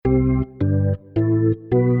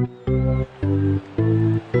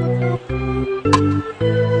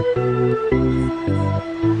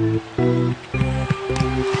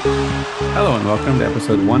welcome to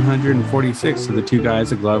episode 146 of the Two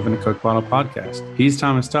Guys, a Glove, and a Coke Bottle podcast. He's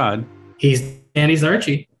Thomas Todd. He's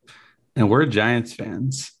Archie. And we're Giants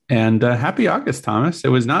fans. And happy August, Thomas. It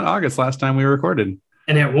was not August last time we recorded.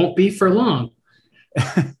 And it won't be for long.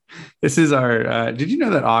 This is our, did you know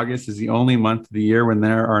that August is the only month of the year when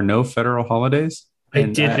there are no federal holidays? I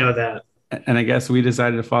did know that. And I guess we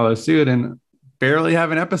decided to follow suit and barely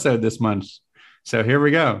have an episode this month. So here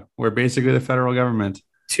we go. We're basically the federal government.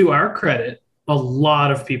 To our credit, a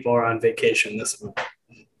lot of people are on vacation this month.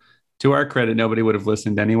 To our credit, nobody would have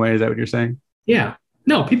listened anyway. Is that what you're saying? Yeah.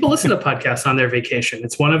 No, people listen to podcasts on their vacation.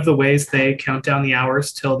 It's one of the ways they count down the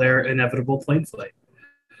hours till their inevitable plane flight.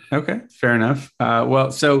 Okay, fair enough.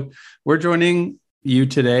 So we're joining you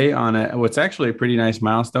today on what's actually a pretty nice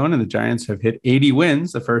milestone, and the Giants have hit 80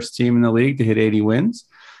 wins, the first team in the league to hit 80 wins.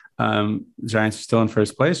 Giants are still in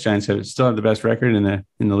first place. Giants still have the best record in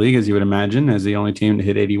the league, as you would imagine, as the only team to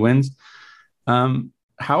hit 80 wins.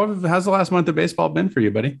 How's the last month of baseball been for you,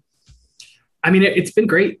 buddy? I mean, it's been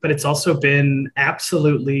great, but it's also been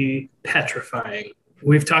absolutely petrifying.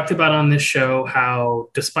 We've talked about on this show how,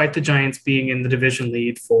 despite the Giants being in the division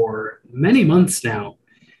lead for many months now,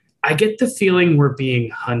 I get the feeling we're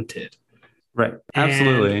being hunted. Right.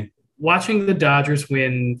 Absolutely. And watching the Dodgers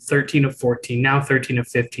win 13 of 14, now 13 of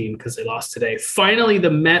 15 because they lost today. Finally,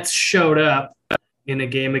 the Mets showed up in a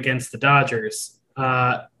game against the Dodgers.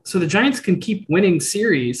 So the Giants can keep winning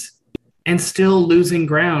series and still losing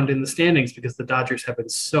ground in the standings because the Dodgers have been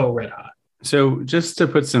so red hot. So just to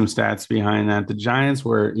put some stats behind that, the Giants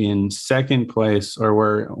were in second place, or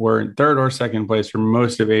were in third or second place for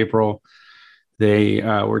most of April. They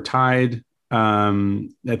were tied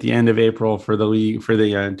at the end of April for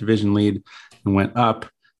the division lead, and went up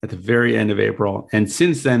at the very end of April. And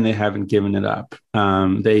since then, they haven't given it up.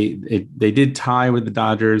 They did tie with the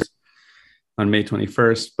Dodgers on May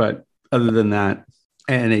 21st, but other than that,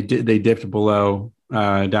 and they dipped below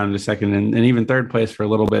down to second and even third place for a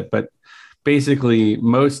little bit. But basically,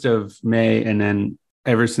 most of May and then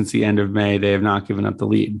ever since the end of May, they have not given up the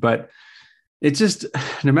lead. But it's just,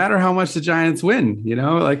 no matter how much the Giants win,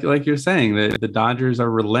 like you're saying, the Dodgers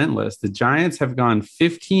are relentless. The Giants have gone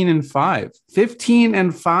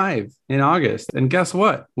 15-5 in August. And guess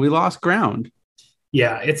what? We lost ground.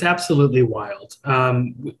 Yeah, it's absolutely wild.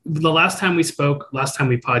 The last time we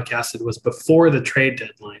podcasted was before the trade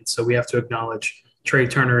deadline. So we have to acknowledge Trey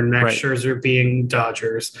Turner and Max Scherzer being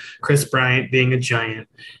Dodgers, Chris Bryant being a Giant.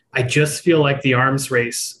 I just feel like the arms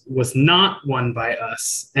race was not won by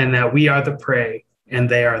us, and that we are the prey and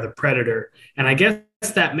they are the predator. And I guess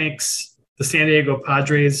that makes the San Diego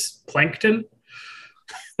Padres plankton.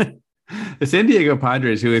 The San Diego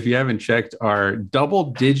Padres, who, if you haven't checked, are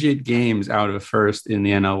double-digit games out of first in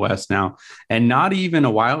the NL West now, and not even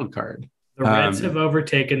a wild card. The Reds have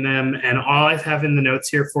overtaken them, and all I have in the notes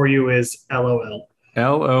here for you is LOL.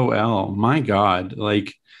 LOL. My God.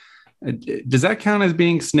 Like, does that count as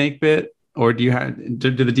being snake bit, or do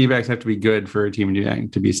the D-backs have to be good for a team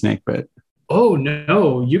to be snake bit? Oh,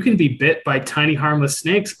 no. You can be bit by tiny harmless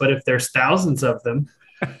snakes, but if there's thousands of them.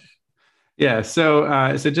 Yeah.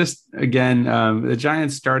 So just again, the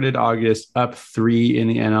Giants started August up 3 in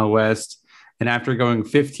the NL West, and after going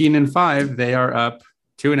 15-5, they are up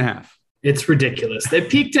 2.5. It's ridiculous. They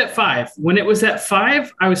peaked at 5. When it was at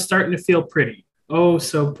 5, I was starting to feel pretty. Oh,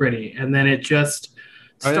 so pretty. And then it just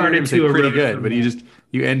started to erode. Pretty good, but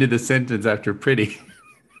you ended the sentence after pretty.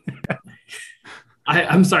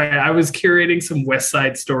 I'm sorry. I was curating some West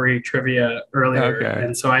Side Story trivia earlier,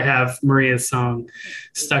 and so I have Maria's song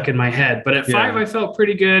stuck in my head. But at 5, I felt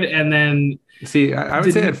pretty good, and then I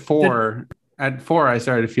would say at 4, I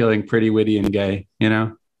started feeling pretty witty and gay.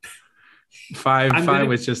 5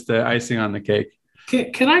 was just the icing on the cake.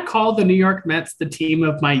 Can I call the New York Mets the team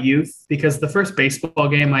of my youth? Because the first baseball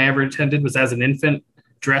game I ever attended was as an infant,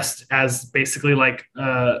 dressed as basically like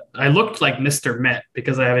I looked like Mr. Met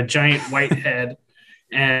because I have a giant white head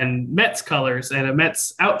and Mets colors and a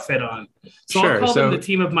Mets outfit on. So I'll call them the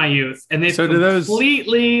team of my youth, and they've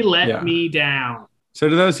completely let me down. So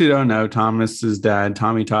to those who don't know, Thomas's dad,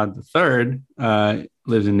 Tommy Todd III,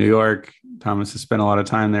 lives in New York. Thomas has spent a lot of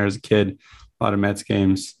time there as a kid, a lot of Mets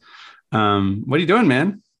games. What are you doing,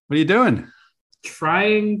 man? What are you doing?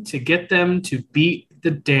 Trying to get them to beat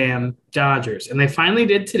the damn Dodgers. And they finally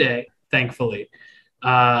did today, thankfully.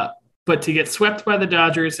 But to get swept by the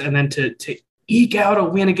Dodgers and then to eke out a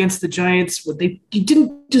win against the Giants, you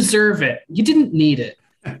didn't deserve it. You didn't need it.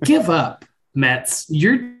 Give up, Mets.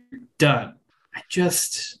 You're done. I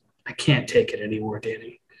can't take it anymore,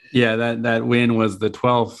 Danny. Yeah, that win was the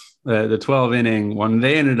 12th inning when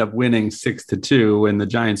they ended up winning 6-2 when the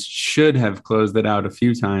Giants should have closed it out a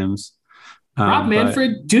few times. Rob But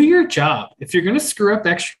Manfred, do your job. If you're going to screw up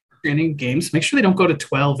extra inning games, make sure they don't go to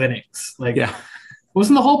 12 innings. Like, yeah,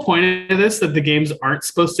 wasn't the whole point of this that the games aren't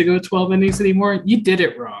supposed to go 12 innings anymore? You did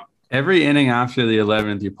it wrong. every inning after the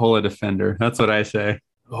 11th, you pull a defender. That's what I say.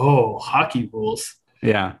 Oh, hockey rules.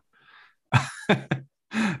 Yeah.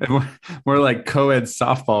 more like co-ed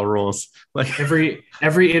softball rules. Like every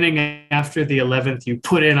inning after the 11th, you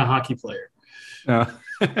put in a hockey player.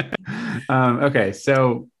 Okay,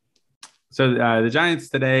 so the Giants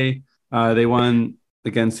today, they won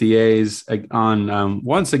against the A's on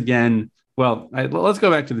once again. Well, let's go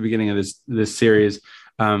back to the beginning of this series.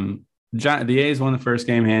 The A's won the first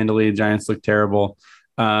game handily. The Giants looked terrible.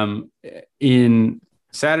 In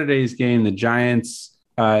Saturday's game, the Giants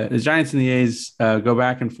and the A's go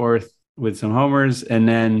back and forth with some homers, and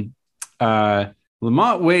then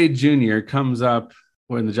LaMonte Wade Jr. comes up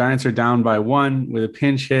when the Giants are down by 1 with a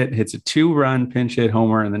pinch hit, hits a 2-run pinch hit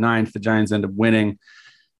homer in the 9th. The Giants end up winning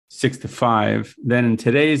 6-5. Then in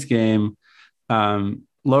today's game,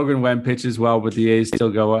 Logan Webb pitches well, but the A's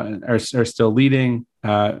still are still leading.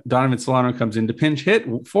 Donovan Solano comes in to pinch hit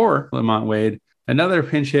for LaMonte Wade, another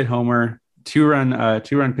pinch hit homer, two-run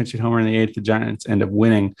pinch hit homer in the 8th. The Giants end up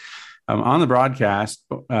winning. On the broadcast,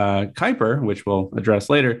 Kuiper, which we'll address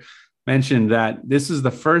later, mentioned that this is the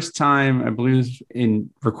first time, I believe, in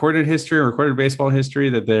recorded baseball history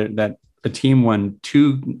that a team won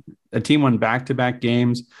back-to-back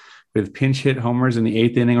games with pinch hit homers in the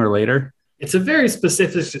 8th inning or later. It's a very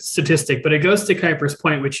specific statistic, but it goes to Kuiper's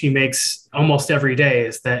point, which he makes almost every day,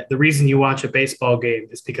 is that the reason you watch a baseball game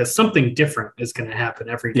is because something different is going to happen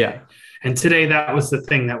every day. Yeah. And today that was the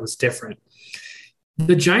thing that was different.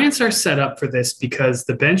 The Giants are set up for this because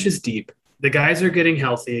the bench is deep. The guys are getting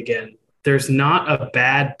healthy again. There's not a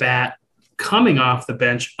bad bat coming off the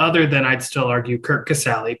bench other than, I'd still argue, Curt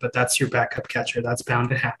Casali, but that's your backup catcher. That's bound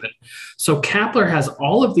to happen. So Kapler has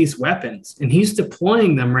all of these weapons, and he's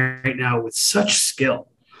deploying them right now with such skill.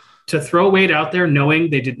 To throw Wade out there knowing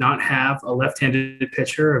they did not have a left-handed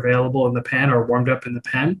pitcher available in the pen or warmed up in the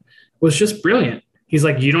pen was just brilliant. He's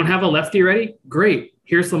like, you don't have a lefty ready? Great.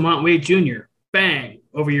 Here's LaMonte Wade Jr. Bang,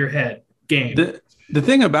 over your head. Game. The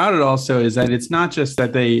thing about it also is that it's not just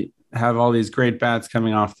that they have all these great bats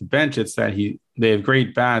coming off the bench. It's that they have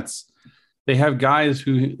great bats. They have guys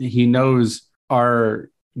who he knows are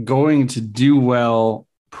going to do well,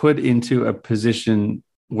 put into a position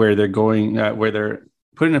where they're going, where they're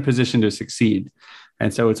put in a position to succeed.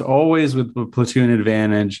 And so it's always with the platoon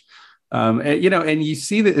advantage. And you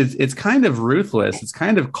see that it's kind of ruthless. It's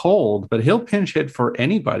kind of cold, but he'll pinch hit for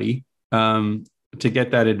anybody to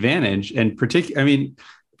get that advantage. And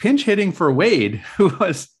pinch hitting for Wade, who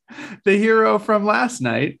was the hero from last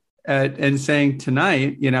night, and saying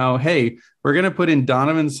tonight, hey, we're going to put in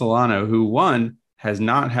Donovan Solano, who one has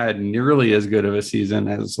not had nearly as good of a season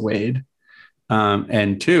as Wade,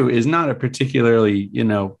 and two is not a particularly,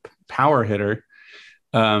 power hitter.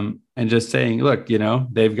 And just saying, look,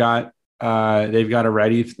 they've got a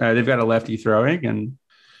lefty throwing, and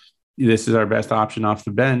this is our best option off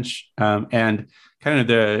the bench. And kind of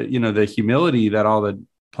the humility that all the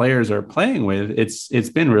players are playing with, it's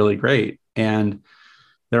been really great. And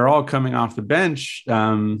they're all coming off the bench,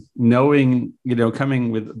 knowing,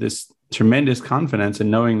 coming with this tremendous confidence and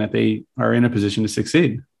knowing that they are in a position to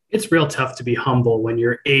succeed. It's real tough to be humble when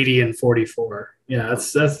you're 80-44. Yeah,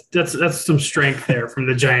 that's some strength there from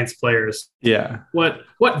the Giants players. Yeah. What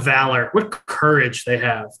valor, what courage they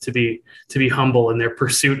have to be humble in their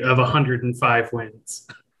pursuit of 105 wins.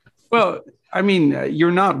 Well,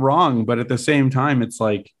 you're not wrong, but at the same time, it's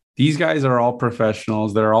like these guys are all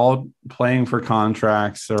professionals. They're all playing for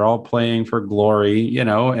contracts. They're all playing for glory,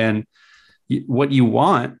 and what you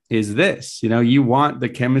want is this, you want the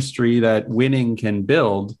chemistry that winning can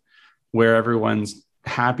build, where everyone's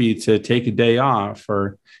happy to take a day off,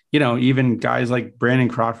 or, even guys like Brandon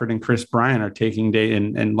Crawford and Chris Bryant are taking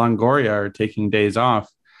and Longoria are taking days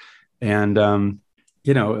off. And,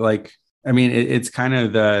 it's kind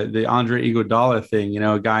of the Andre Iguodala thing,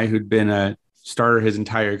 a guy who'd been a starter his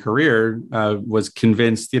entire career, was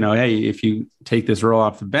convinced, hey, if you take this role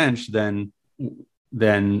off the bench, then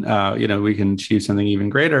we can achieve something even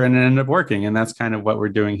greater, and it ended up working. And that's kind of what we're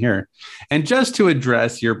doing here. And just to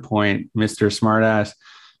address your point, Mr. Smartass,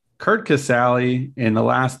 Curt Casali in the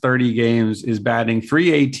last 30 games is batting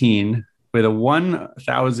 .318 with a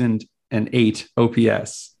 1,008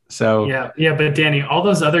 OPS. So yeah, but Danny, all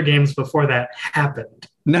those other games before that happened.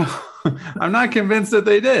 No, I'm not convinced that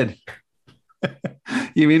they did.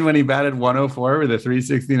 You mean when he batted 104 with a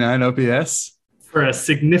 369 OPS? For a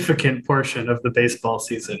significant portion of the baseball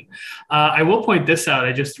season. I will point this out.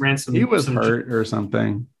 I just ran some. He was hurt or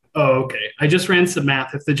something. Oh, okay. I just ran some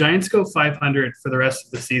math. If the Giants go 500 for the rest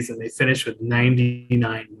of the season, they finish with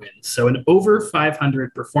 99 wins. So an over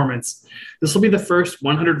 500 performance. This will be the first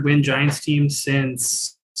 100 win Giants team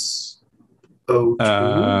since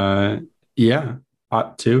 '02. Yeah,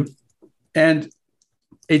 ought to. And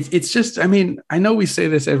it's just, I mean, I know we say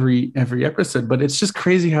this every episode, but it's just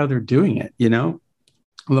crazy how they're doing it, you know?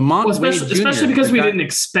 Lamont especially because we didn't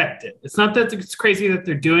expect it. It's not that it's crazy that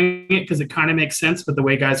they're doing it because it kind of makes sense with the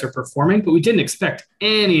way guys are performing, but we didn't expect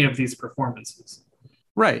any of these performances.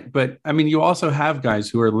 Right. But I mean, you also have guys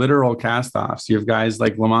who are literal cast-offs. You have guys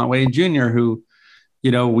like Lamont Wade Jr., who,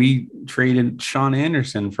 you know, we traded Sean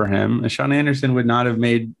Anderson for him. And Sean Anderson would not have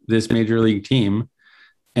made this major league team.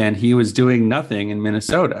 And he was doing nothing in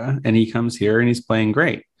Minnesota. And he comes here and he's playing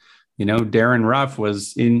great. You know, Darren Ruff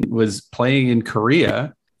was playing in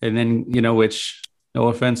Korea, and then, you know, which, no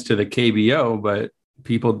offense to the KBO, but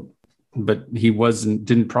he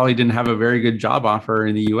didn't have a very good job offer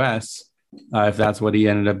in the US, if that's what he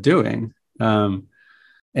ended up doing. And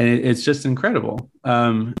it's just incredible.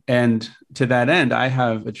 And to that end, I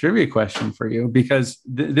have a trivia question for you, because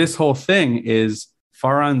this whole thing is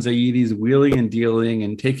Farhan Zaidi's wheeling and dealing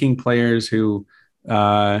and taking players who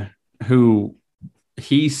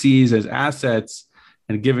he sees as assets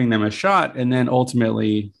and giving them a shot. And then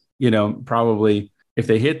ultimately, you know, probably if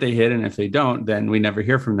they hit, they hit. And if they don't, then we never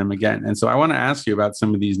hear from them again. And so I want to ask you about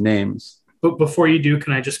some of these names. But before you do,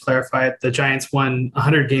 can I just clarify it? The Giants won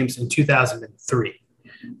 100 games in 2003.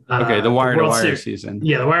 Okay, the wire-to-wire season.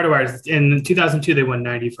 Yeah, the wire-to-wire. In 2002, they won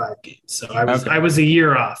 95 games. So I was a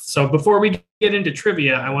year off. So before we get into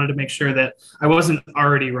trivia, I wanted to make sure that I wasn't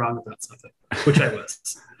already wrong about something, which I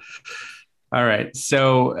was. All right.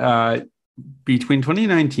 So between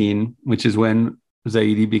 2019, which is when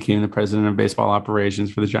Zaidi became the president of baseball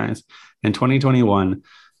operations for the Giants, and 2021,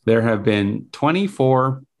 there have been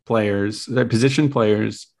 24 players, position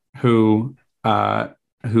players who have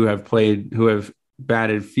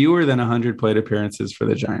batted fewer than 100 plate appearances for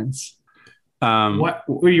the Giants. What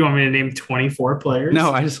do you want me to name? 24 players?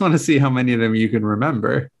 No, I just want to see how many of them you can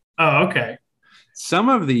remember. Oh, okay. Some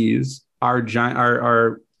of these are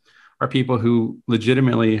people who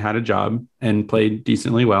legitimately had a job and played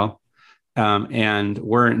decently well, and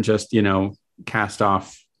weren't just, you know, cast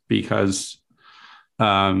off because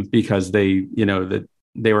they, you know, that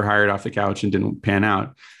they were hired off the couch and didn't pan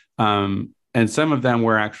out. And some of them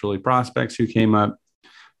were actually prospects who came up,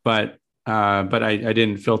 but I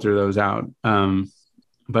didn't filter those out.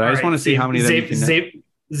 But I just want to see how many of them.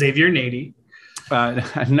 Xavier Nady.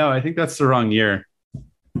 No, I think that's the wrong year.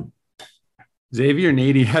 Xavier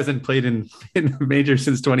Nady hasn't played in the major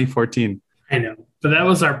since 2014. I know, but that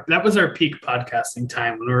was our peak podcasting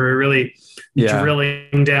time when we were really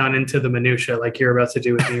drilling down into the minutia, like you're about to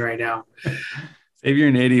do with me right now.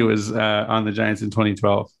 Xavier Nady was on the Giants in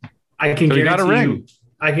 2012. I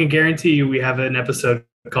can guarantee you we have an episode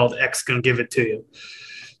called X Gonna Give It to You.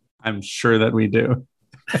 I'm sure that we do.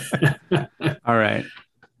 All right.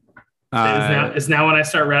 Is now when I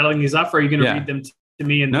start rattling these off, or are you going to read them to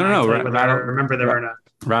me? And no. Remember them or not.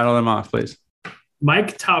 Rattle them off, please.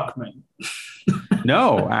 Mike Tauchman.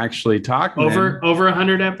 No, actually, Tauchman. Over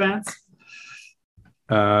 100 at bats.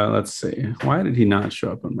 Let's see. Why did he not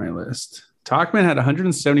show up on my list? Tauchman had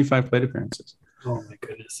 175 plate appearances. Oh my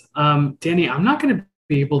goodness. Danny, I'm not going to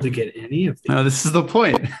be able to get any of these. No, this is the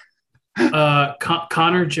point.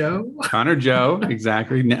 Connor Joe. Connor Joe,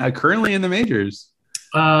 exactly. Currently in the majors.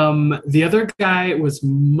 The other guy was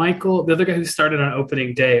Michael. The other guy who started on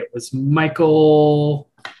opening day, it was Michael.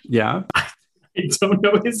 Yeah. I don't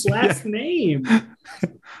know his last name.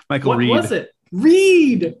 Michael Reed. What was it?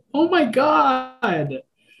 Reed. Oh my God.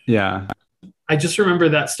 Yeah. I just remember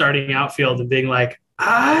that starting outfield and being like,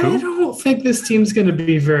 I don't think this team's going to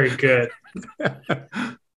be very good.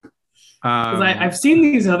 I've seen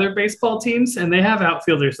these other baseball teams and they have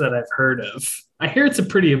outfielders that I've heard of. I hear it's a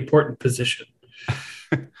pretty important position.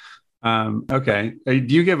 Okay. Do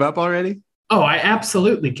you give up already? Oh, I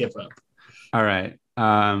absolutely give up. All right.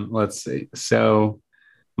 Let's see. So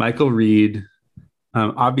Michael Reed,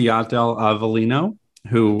 Abiatel Avelino,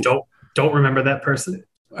 who don't remember that person.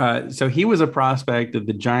 So he was a prospect that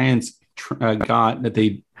the Giants got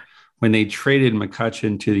when they traded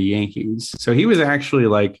McCutchen to the Yankees. So he was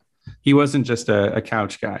actually he wasn't just a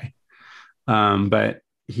couch guy, but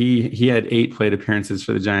he had 8 plate appearances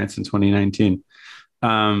for the Giants in 2019.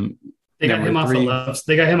 They got him off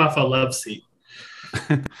a love seat.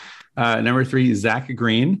 Number 3, Zach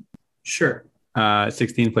Green. Sure.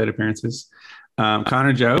 16 plate appearances.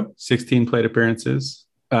 Connor Joe, 16 plate appearances.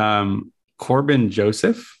 Corbin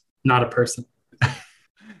Joseph. Not a person.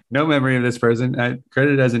 No memory of this person.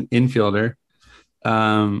 Credited as an infielder.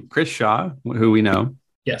 Chris Shaw, who we know.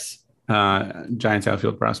 Yes. Giants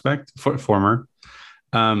outfield prospect, former.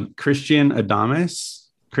 Christian Adames.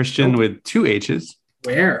 Christian with two H's.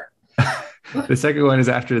 Where? The second one is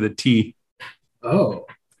after the T. Oh.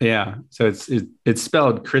 Yeah. So it's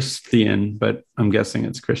spelled Christian, but I'm guessing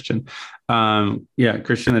it's Christian. Christian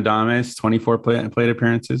Adames, 24 plate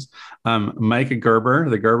appearances. Micah Gerber,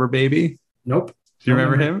 the Gerber baby. Nope. Do you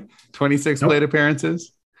remember him? 26 plate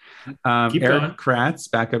appearances. Keep Eric going. Kratz,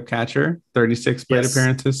 backup catcher, 36 plate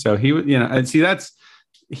appearances. So he, and see,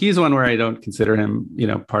 he's one where I don't consider him,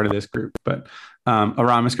 part of this group. But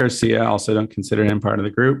Aramis Garcia, also don't consider him part of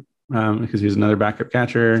the group because he's another backup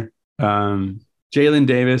catcher. Jalen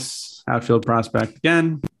Davis, outfield prospect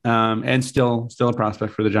again, and still a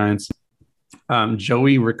prospect for the Giants.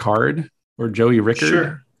 Joey Rickard.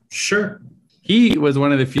 Sure. He was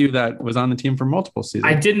one of the few that was on the team for multiple seasons.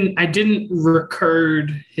 I didn't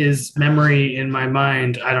record his memory in my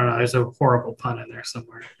mind. I don't know. There's a horrible pun in there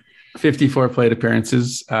somewhere. 54 plate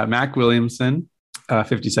appearances. Mac Williamson,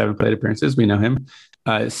 57 plate appearances. We know him.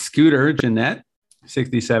 Scooter Gennett,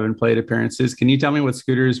 67 plate appearances. Can you tell me what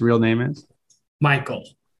Scooter's real name is? Michael.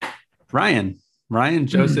 Ryan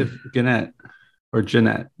Joseph Gennett or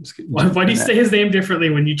Jeanette. Why do you say his name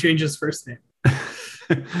differently when you change his first name?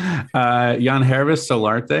 Jan Hervis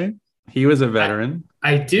Solarte. He was a veteran.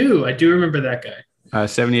 I do remember that guy.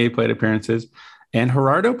 78 plate appearances. And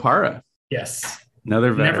Gerardo Parra. Yes.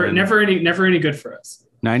 Another veteran. Never any good for us.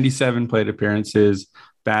 97 plate appearances,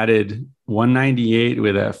 batted 198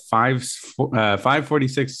 with a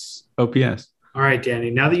 546 OPS. All right,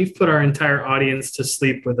 Danny. Now that you've put our entire audience to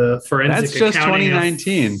sleep with a forensic That's just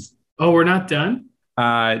 2019. Oh, we're not done?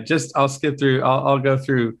 I'll skip through. I'll go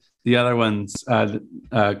through the other ones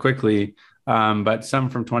quickly. But some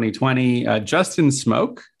from 2020. Justin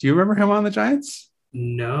Smoke. Do you remember him on the Giants?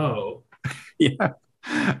 No. Yeah.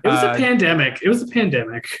 It was a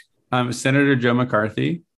pandemic. Senator Joe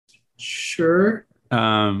McCarthy. Sure.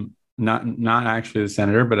 Not actually the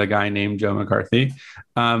senator, but a guy named Joe McCarthy.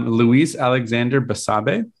 Luis Alexander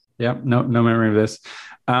Basabe. Yep. No memory of this.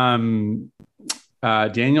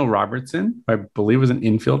 Daniel Robertson, I believe, was an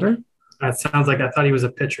infielder. That sounds like I thought he was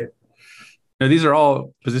a pitcher. No, these are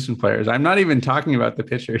all position players. I'm not even talking about the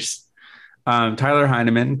pitchers. Tyler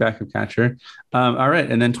Heineman, backup catcher. All right.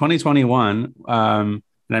 And then 2021, and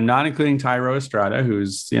I'm not including Tyro Estrada,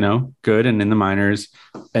 who's, good and in the minors,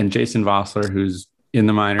 and Jason Vossler, who's in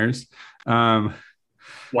the minors. Wow.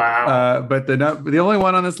 But the only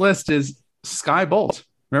one on this list is Sky Bolt.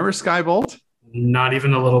 Remember Sky Bolt? Not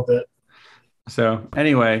even a little bit. So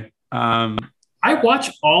anyway, I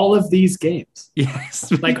watch all of these games.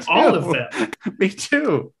 Yes, all of them. Me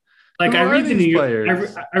too. I read the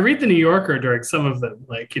New Yorker during some of them.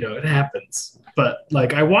 It happens. But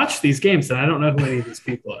I watch these games and I don't know who any of these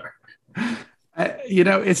people are.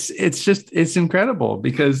 It's incredible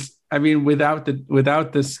because without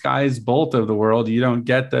the Skies Bolt of the world, you don't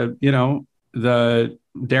get the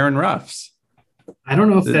Darren Ruffs. I don't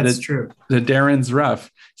know if that's true. The Darren's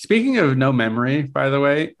Ruff. Speaking of no memory, by the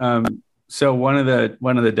way, so one of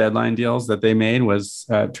the deadline deals that they made was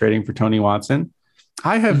trading for Tony Watson.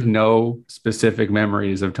 I have no specific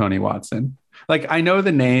memories of Tony Watson. I know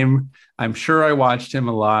the name. I'm sure I watched him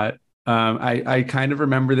a lot. I kind of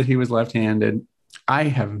remember that he was left-handed. I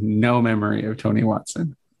have no memory of Tony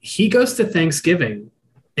Watson. He goes to Thanksgiving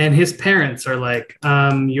and his parents are like,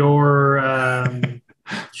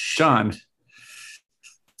 John.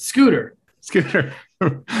 Scooter.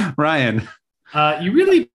 Ryan. You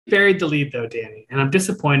really buried the lead though, Danny, and I'm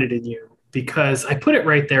disappointed in you because I put it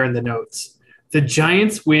right there in the notes. The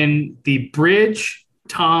Giants win the Bridge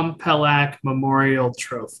Tom Pelak Memorial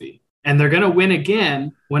Trophy, and they're going to win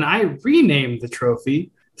again when I rename the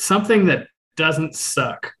trophy something that doesn't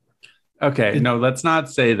suck. Okay, no, let's not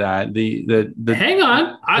say that. Hang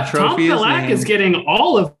on. Tom Pelak is getting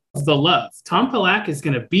all of the love. Tom Pelak is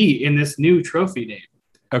going to be in this new trophy name.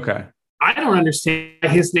 Okay. I don't understand why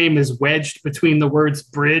his name is wedged between the words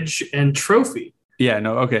bridge and trophy. Yeah,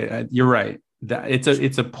 no, okay. You're right.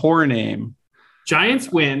 It's a poor name. Giants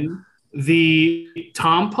win the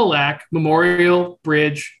Tom Pelak Memorial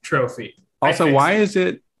Bridge Trophy. Also, why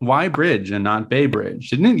Bridge and not Bay Bridge?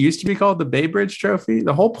 Didn't it used to be called the Bay Bridge Trophy?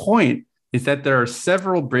 The whole point is that there are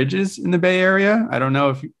several bridges in the Bay Area. I don't know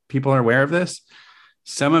if people are aware of this.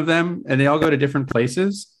 Some of them, and they all go to different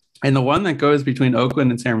places. And the one that goes between Oakland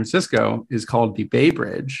and San Francisco is called the Bay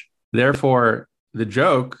Bridge. Therefore, the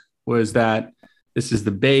joke was that this is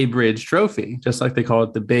the Bay Bridge Trophy, just like they call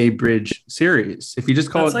it the Bay Bridge Series. If you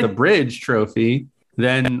just call it the Bridge Trophy,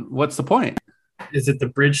 then what's the point? Is it the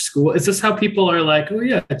Bridge School? Is this how people are like, oh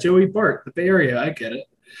yeah, Joey Bart, the Bay Area? I get it.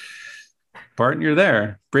 Barton, you're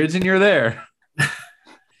there. Bridge, you're there.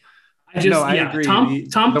 No, I agree. Tom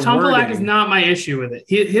Palak is not my issue with it.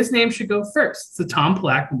 His name should go first. It's the Tom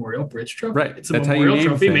Palak Memorial Bridge Trophy. Right. It's a memorial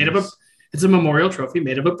trophy made of a. It's a memorial trophy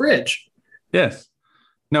made of a bridge. Yes.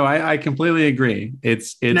 No, I completely agree.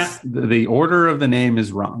 It's now, the order of the name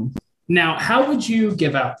is wrong. Now, how would you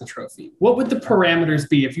give out the trophy? What would the parameters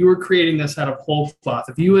be if you were creating this out of whole cloth?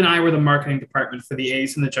 If you and I were the marketing department for the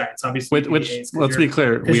A's and the Giants, obviously. Which let's be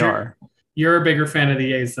clear, we are. You're a bigger fan of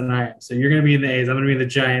the A's than I am. So you're going to be in the A's. I'm going to be in the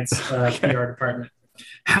Giants PR department.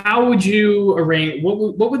 How would you arrange?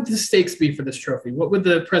 What would the stakes be for this trophy? What would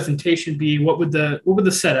the presentation be? What would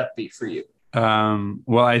the setup be for you?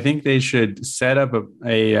 Well, I think they should set up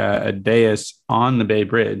a dais on the Bay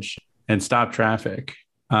Bridge and stop traffic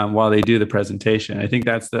while they do the presentation. I think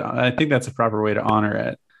that's a proper way to honor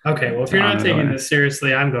it. Okay. Well, if you're not taking this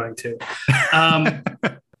seriously, I'm going to.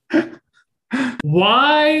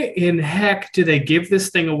 Why in heck do they give this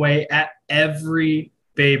thing away at every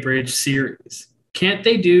Bay Bridge series? Can't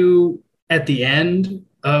they do at the end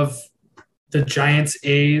of the Giants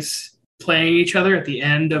A's playing each other at the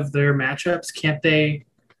end of their matchups? Can't they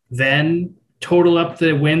then total up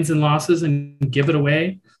the wins and losses and give it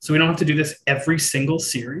away so we don't have to do this every single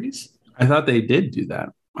series? I thought they did do that.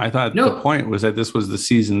 I thought the point was that this was the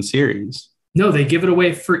season series. No, they give it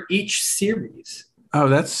away for each series. Oh,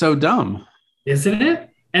 that's so dumb. Isn't it?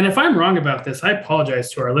 And if I'm wrong about this, I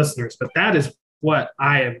apologize to our listeners, but that is what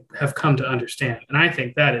I have come to understand. And I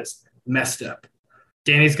think that is messed up.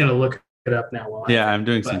 Danny's going to look it up now. I'm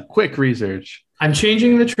doing some quick research. I'm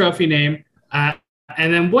changing the trophy name. And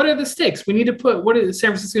then what are the stakes? We need to put,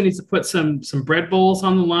 San Francisco needs to put some bread bowls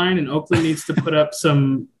on the line, and Oakland needs to put up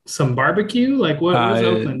some barbecue. Like what does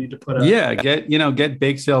Oakland need to put up? Yeah, get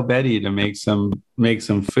Bake Sale Betty to make some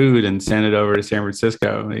food and send it over to San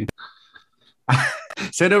Francisco.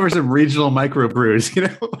 Send over some regional microbrews,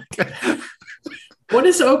 What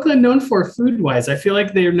is Oakland known for food-wise? I feel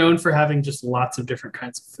like they're known for having just lots of different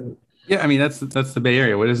kinds of food. Yeah, I mean that's the Bay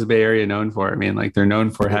Area. What is the Bay Area known for? I mean, like they're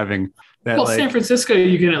known for having that. Well, San Francisco,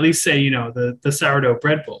 you can at least say the sourdough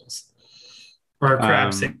bread bowls or a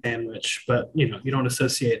crab sandwich, but you don't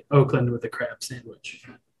associate Oakland with a crab sandwich.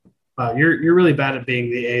 Wow, you're really bad at being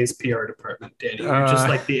the A's PR department, Danny. You're just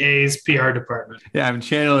like the A's PR department. Yeah, I'm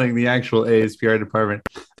channeling the actual A's PR department.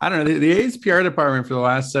 I don't know. The A's PR department for the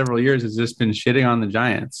last several years has just been shitting on the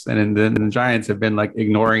Giants, and then the Giants have been like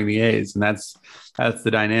ignoring the A's, and that's the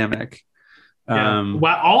dynamic. Yeah.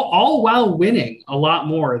 All while winning a lot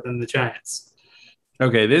more than the Giants.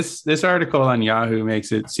 Okay, this article on Yahoo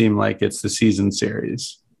makes it seem like it's the season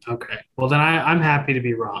series. Okay, well then I'm happy to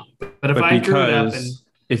be wrong, but if I drew it up and.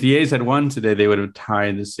 If the A's had won today, they would have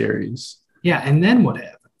tied the series. Yeah, and then what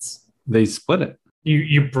happens? They split it.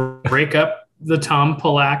 You break up the Tom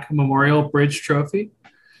Palak Memorial Bridge Trophy?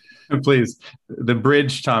 Please, the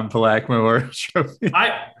Bridge Tom Palak Memorial Trophy.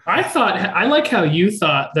 I thought, I like how you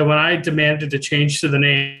thought that when I demanded to change to the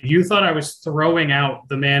name, you thought I was throwing out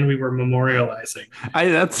the man we were memorializing.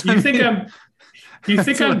 You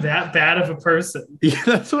think I'm that bad of a person? Yeah,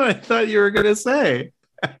 that's what I thought you were going to say.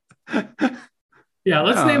 Yeah,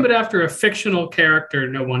 let's name it after a fictional character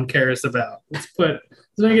no one cares about. Let's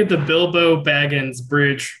make it the Bilbo Baggins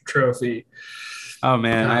Bridge Trophy. Oh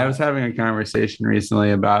man, I was having a conversation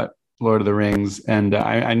recently about Lord of the Rings, and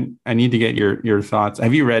I need to get your thoughts.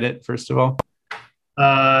 Have you read it, first of all?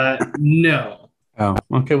 No. Oh,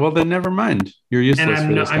 okay. Well, then never mind. You're useless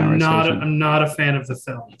for this conversation. I'm not a fan of the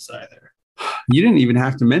films either. You didn't even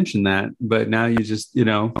have to mention that, but now you just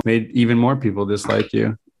made even more people dislike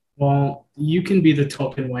you. Well, you can be the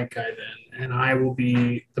Tolkien white guy then, and I will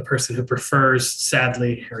be the person who prefers,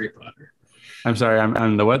 sadly, Harry Potter. I'm sorry,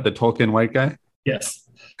 I'm the what? The Tolkien white guy? Yes.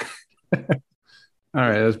 All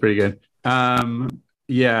right, that's pretty good.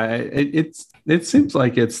 Yeah, it seems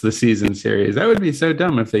like it's the season series. That would be so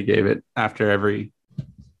dumb if they gave it after every.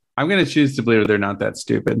 I'm going to choose to believe they're not that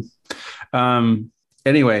stupid.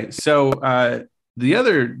 Anyway, so the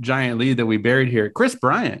other giant lead that we buried here, Chris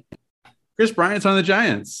Bryant. Chris Bryant's on the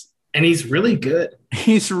Giants. And he's really good.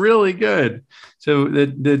 He's really good. So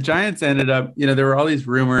the Giants ended up, there were all these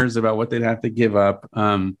rumors about what they'd have to give up. They're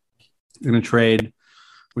going to trade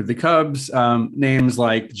with the Cubs. Names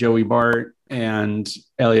like Joey Bart and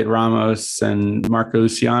Elliot Ramos and Marco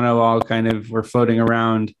Luciano all kind of were floating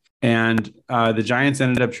around. And the Giants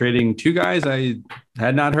ended up trading two guys I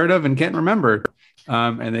had not heard of and can't remember.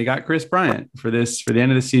 And they got Chris Bryant for the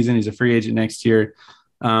end of the season. He's a free agent next year.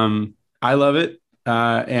 I love it.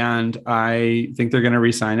 And I think they're going to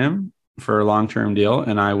re-sign him for a long-term deal.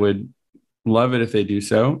 And I would Love it if they do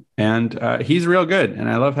so. And he's real good. And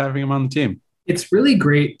I love having him on the team. It's really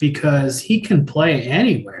great because he can play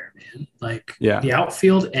anywhere, man. Like Yeah. the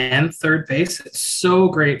outfield and third base. It's so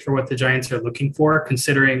great for what the Giants are looking for,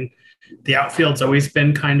 considering the outfield's always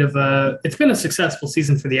been it's been a successful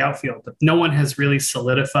season for the outfield, but no one has really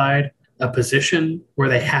solidified a position where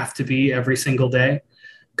they have to be every single day.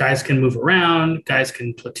 Guys can move around, guys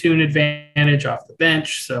can platoon advantage off the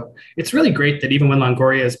bench. So it's really great that even when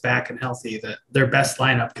Longoria is back and healthy, that their best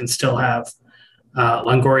lineup can still have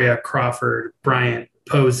Longoria, Crawford, Bryant,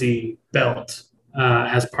 Posey, Belt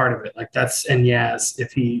as part of it. Like that's, and Yaz,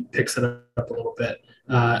 if he picks it up a little bit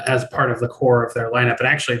as part of the core of their lineup. And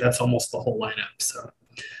actually, that's almost the whole lineup. So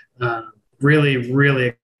really,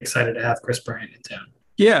 really excited to have Chris Bryant in town.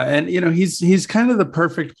 Yeah, and he's kind of the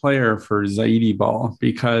perfect player for Zaidi ball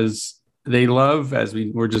because they love, as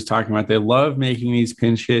we were just talking about, they love making these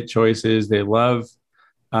pinch hit choices. They love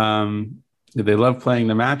playing the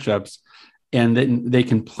matchups, and then they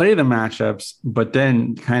can play the matchups, but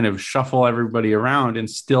then kind of shuffle everybody around and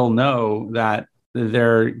still know that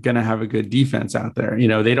they're going to have a good defense out there.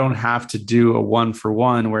 They don't have to do a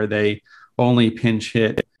 1-for-1 where they only pinch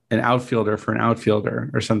hit an outfielder for an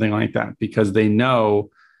outfielder or something like that, because they know,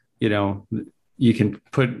 you can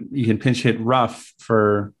pinch hit Ruff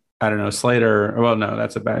for, I don't know, Slater. Well, no,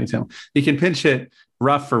 that's a bad example. You can pinch hit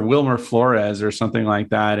Ruff for Wilmer Flores or something like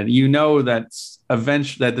that. And that's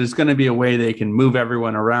eventually that there's going to be a way they can move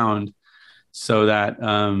everyone around so that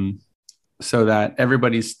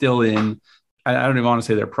everybody's still in, I don't even want to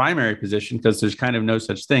say their primary position because there's kind of no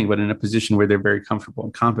such thing, but in a position where they're very comfortable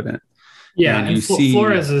and competent. Yeah, and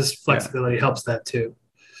Flores' flexibility helps that too.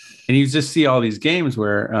 And you just see all these games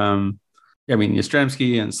where,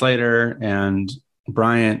 Yastrzemski and Slater and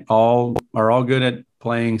Bryant are all good at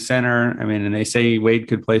playing center. And they say Wade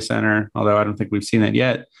could play center, although I don't think we've seen that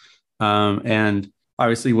yet. And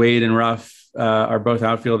obviously Wade and Ruff are both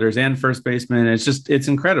outfielders and first baseman. It's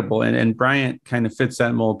incredible. And Bryant kind of fits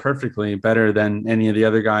that mold perfectly, better than any of the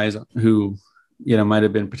other guys who, might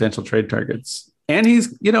have been potential trade targets. And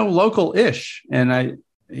he's, local-ish. And I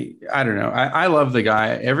don't know. I love the guy.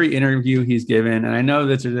 Every interview he's given, and I know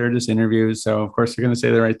that they're just interviews, so of course they're going to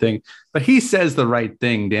say the right thing. But he says the right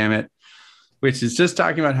thing, damn it, which is just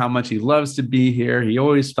talking about how much he loves to be here. He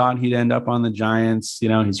always thought he'd end up on the Giants.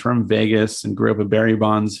 He's from Vegas and grew up a Barry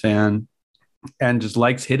Bonds fan and just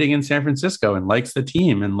likes hitting in San Francisco and likes the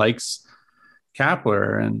team and likes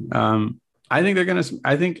Kapler. And I think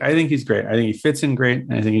he's great. I think he fits in great,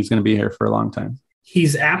 and I think he's going to be here for a long time.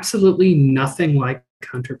 He's absolutely nothing like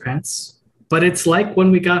Hunter Pence, but it's like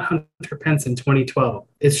when we got Hunter Pence in 2012.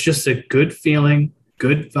 It's just a good feeling,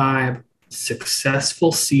 good vibe,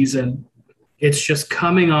 successful season. It's just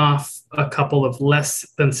coming off a couple of less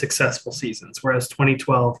than successful seasons, whereas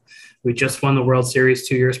 2012, we just won the World Series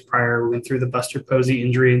 2 years prior. We went through the Buster Posey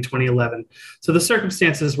injury in 2011. So the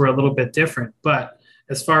circumstances were a little bit different, but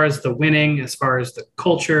as far as the winning, as far as the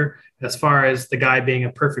culture, as far as the guy being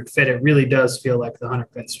a perfect fit, it really does feel like the Hunter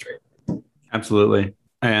Pence trade. Absolutely.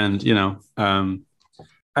 And,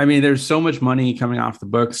 there's so much money coming off the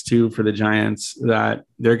books too for the Giants that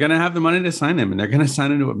they're going to have the money to sign him, and they're going to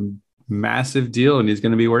sign him to a massive deal, and he's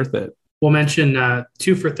going to be worth it. We'll mention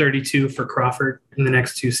 2 for 32 for Crawford in the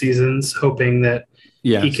next 2 seasons, hoping that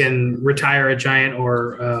he can retire a Giant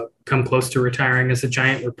or come close to retiring as a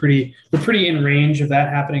Giant. We're pretty in range of that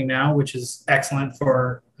happening now, which is excellent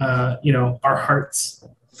for our hearts.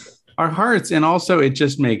 Our hearts, and also it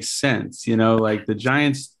just makes sense. Like the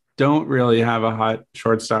Giants don't really have a hot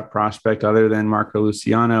shortstop prospect other than Marco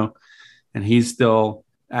Luciano, and he's still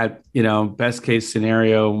at best case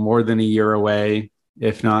scenario more than a year away,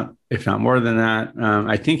 if not more than that.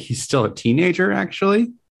 I think he's still a teenager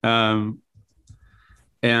actually.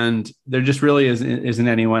 And there just really isn't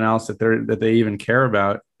anyone else that they even care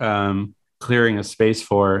about clearing a space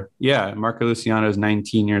for. Yeah, Marco Luciano is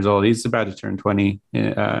 19 years old. He's about to turn 20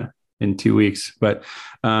 in 2 weeks. But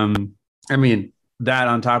that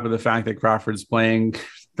on top of the fact that Crawford's playing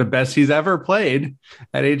the best he's ever played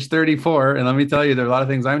at age 34. And let me tell you, there are a lot of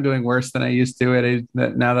things I'm doing worse than I used to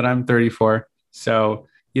now that I'm 34. So,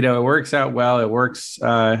 it works out well. It works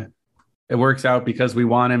out because we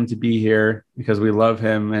want him to be here, because we love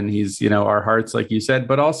him, and he's, our hearts, like you said,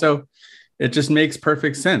 but also it just makes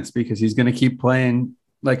perfect sense because he's going to keep playing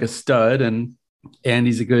like a stud, and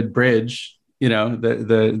he's a good bridge,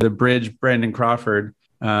 the bridge Brandon Crawford.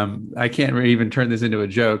 I can't really even turn this into a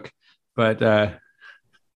joke, but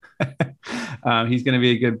he's going to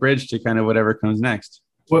be a good bridge to kind of whatever comes next.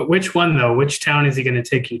 Which one though? Which town is he going to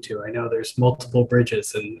take you to? I know there's multiple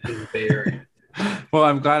bridges in the Bay Area. Well,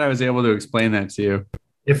 I'm glad I was able to explain that to you.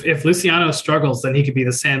 If Luciano struggles, then he could be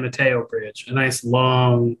the San Mateo Bridge, a nice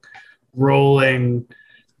long rolling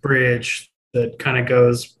bridge that kind of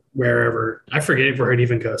goes wherever. I forget where it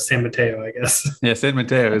even goes. San Mateo, I guess. Yeah, San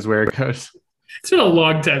Mateo is where it goes. It's been a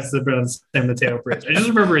long time since I've been on San Mateo Bridge. I just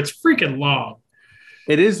remember it's freaking long.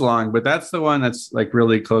 It is long, but that's the one that's like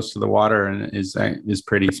really close to the water and is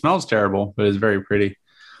pretty. It smells terrible, but it's very pretty.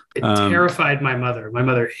 It terrified my mother. My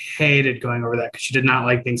mother hated going over that because she did not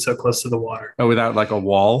like being so close to the water. Oh, without like a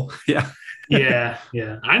wall? Yeah. Yeah.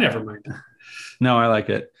 I never mind. No, I like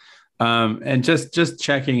it. And just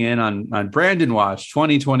checking in on Brandon Watch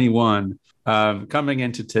 2021. Coming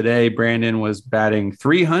into today, Brandon was batting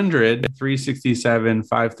 300, 367,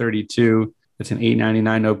 532. That's an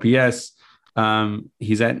 899 OPS.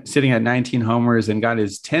 He's sitting at 19 homers and got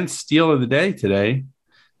his 10th steal of the day today.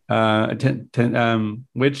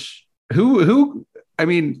 Which I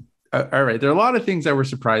mean, all right. There are a lot of things that were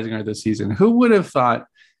surprising this season. Who would have thought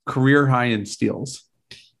career high in steals?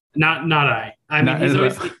 Not I. I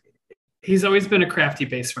mean, he's always been a crafty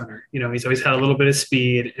base runner. You know, he's always had a little bit of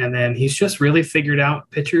speed, and then he's just really figured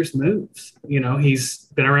out pitchers' moves. You know, he's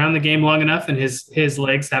been around the game long enough, and his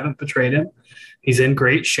legs haven't betrayed him. He's in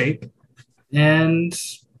great shape, and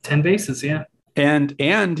 10 bases, yeah.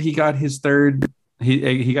 And he got his third.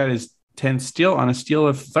 He got his 10th steal on a steal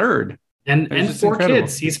of third. And 4 incredible.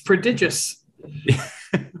 Kids. He's prodigious.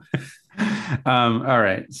 All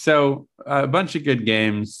right. So a bunch of good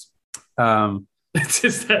games.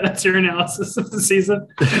 That's your analysis of the season.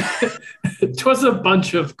 It was a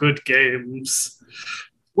bunch of good games.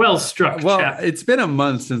 Well struck. Well, chat. It's been a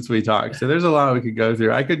month since we talked, so there's a lot we could go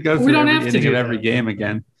through. I could go through every inning of every game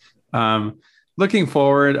again. Looking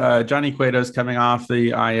forward, Johnny Cueto's coming off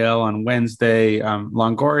the IL on Wednesday.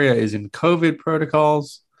 Longoria is in COVID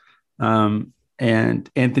protocols. And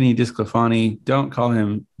Anthony DeSclafani, don't call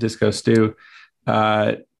him Disco Stu,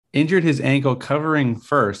 injured his ankle covering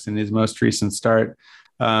first in his most recent start.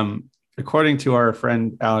 According to our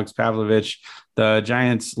friend Alex Pavlovich, the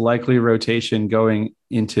Giants' likely rotation going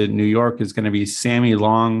into New York is going to be Sammy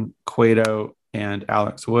Long, Cueto, and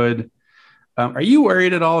Alex Wood. Are you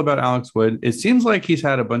worried at all about Alex Wood? It seems like he's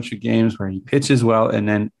had a bunch of games where he pitches well and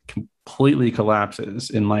then completely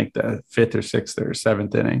collapses in like the 5th or 6th or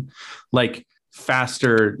 7th inning, like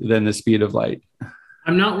faster than the speed of light.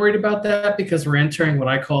 I'm not worried about that because we're entering what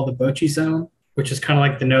I call the Bochy zone, which is kind of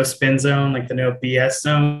like the no spin zone, like the no BS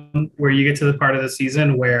zone, where you get to the part of the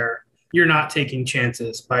season where you're not taking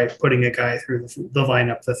chances by putting a guy through the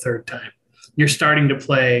lineup the third time. You're starting to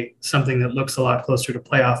play something that looks a lot closer to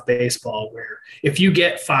playoff baseball, where if you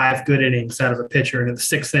get 5 good innings out of a pitcher and in the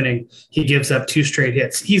 6th inning, he gives up 2 straight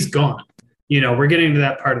hits, he's gone. You know, we're getting to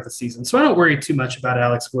that part of the season. So I don't worry too much about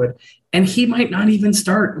Alex Wood. And he might not even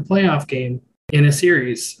start a playoff game in a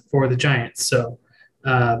series for the Giants. So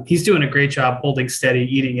he's doing a great job holding steady,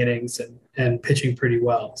 eating innings, and pitching pretty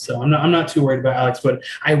well. So I'm not too worried about Alex Wood.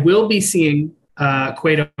 I will be seeing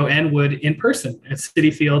Cueto and Wood in person at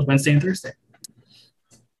Citi Field Wednesday and Thursday.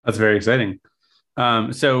 That's very exciting.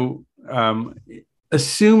 So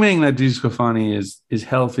assuming that DeSclafani is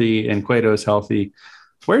healthy and Cueto is healthy,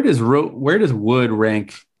 where does Wood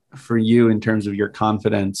rank for you in terms of your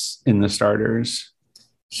confidence in the starters?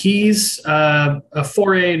 He's a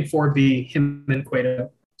 4A and 4B, him and Cueto.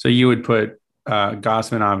 So you would put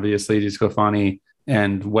Gausman, obviously, DeSclafani,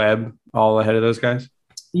 and Webb all ahead of those guys?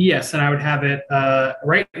 Yes, and I would have it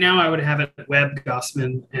right now. I would have it Webb,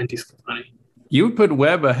 Gausman, and DeSclafani. You would put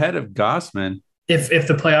Webb ahead of Gausman if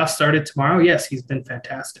the playoffs started tomorrow. Yes, he's been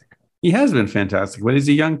fantastic. He has been fantastic, but he's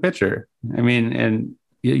a young pitcher. I mean, and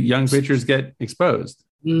young pitchers get exposed.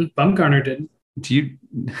 Bumgarner didn't. Do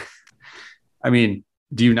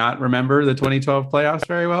you not remember the 2012 playoffs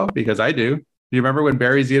very well? Because I do. Do you remember when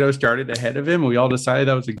Barry Zito started ahead of him? We all decided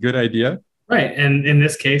that was a good idea. Right. And in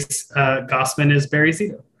this case, Gausman is Barry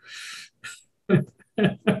Zito.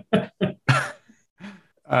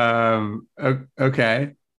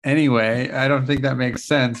 Okay. Anyway, I don't think that makes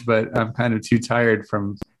sense, but I'm kind of too tired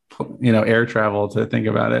from, air travel to think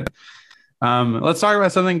about it. Let's talk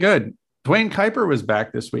about something good. Duane Kuiper was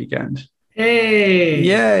back this weekend. Hey!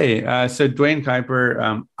 Yay! So Duane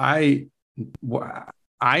Kuiper,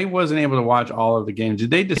 I wasn't able to watch all of the games.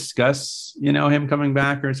 Did they discuss, him coming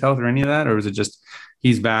back or his health or any of that? Or was it just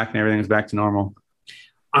he's back and everything's back to normal?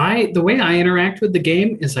 The way I interact with the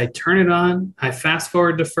game is I turn it on, I fast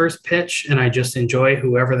forward to first pitch, and I just enjoy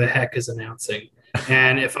whoever the heck is announcing.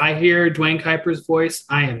 And if I hear Duane Kuiper's voice,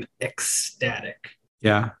 I am ecstatic.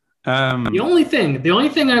 Yeah. The only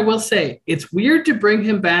thing I will say, it's weird to bring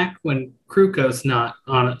him back when Kruko's not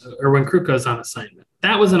on, or when Kruko's on assignment.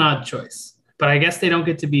 That was an odd choice. but I guess they don't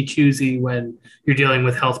get to be choosy when you're dealing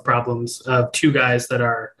with health problems of two guys that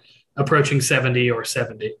are approaching 70 or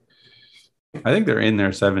 70. I think they're in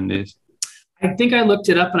their 70s. I think I looked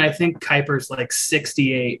it up, and I think Kuiper's like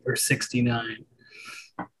 68 or 69.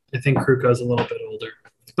 I think Kruko's a little bit older.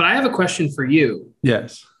 But I have a question for you.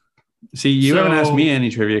 Yes. See, you haven't asked me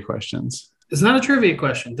any trivia questions. It's not a trivia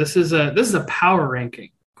question. This is a power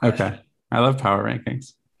ranking question. Okay. I love power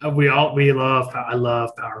rankings. I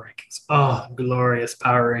love power rankings. Oh, glorious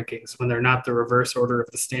power rankings when they're not the reverse order of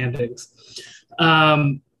the standings.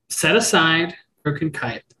 Set aside Crook and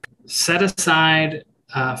Kuip. Set aside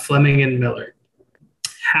Fleming and Miller.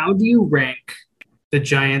 How do you rank the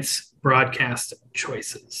Giants' broadcast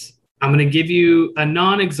choices? I'm going to give you a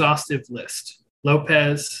non-exhaustive list.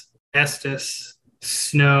 Lopez, Estes,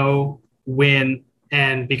 Snow, Wynn,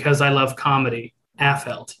 and because I love comedy,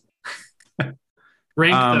 Affeldt.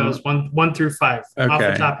 Rank those one through five off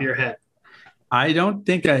the top of your head. I don't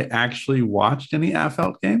think I actually watched any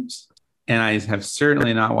Affeldt games, and I have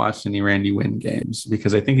certainly not watched any Randy Wynn games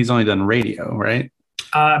because I think he's only done radio, right?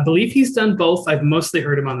 I believe he's done both. I've mostly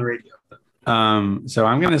heard him on the radio. So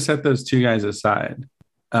I'm going to set those two guys aside.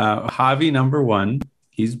 Javi, number one,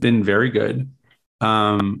 he's been very good.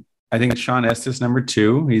 I think Sean Estes, number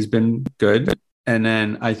two, he's been good. And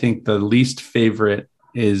then I think the least favorite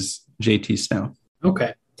is JT Snow.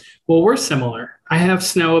 Okay. Well, we're similar. I have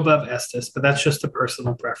Snow above Estes, but that's just a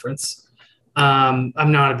personal preference. I'm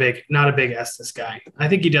not a big Estes guy. I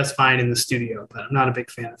think he does fine in the studio, but I'm not a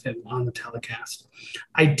big fan of him on the telecast.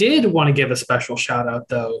 I did want to give a special shout out,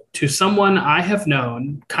 though, to someone I have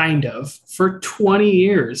known kind of for 20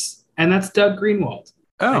 years, and that's Doug Greenwald.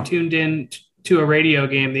 Oh. I tuned in to a radio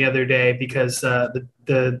game the other day because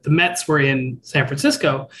the Mets were in San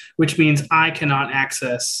Francisco, which means I cannot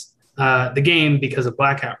access the game because of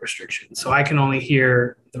blackout restrictions. So I can only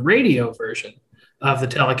hear the radio version of the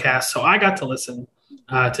telecast. So I got to listen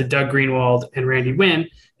to Doug Greenwald and Randy Wynn.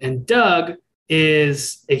 And Doug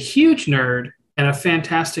is a huge nerd and a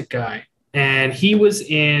fantastic guy. And he was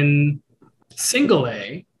in Single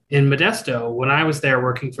A in Modesto when I was there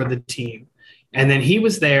working for the team. And then he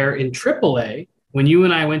was there in Triple A when you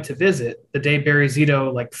and I went to visit the day Barry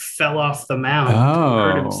Zito fell off the mound and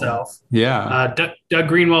hurt himself. Yeah. Doug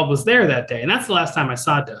Greenwald was there that day. And that's the last time I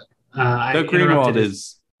saw Doug. Doug Greenwald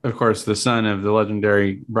is, of course, the son of the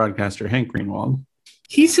legendary broadcaster Hank Greenwald.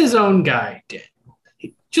 He's his own guy, Dan.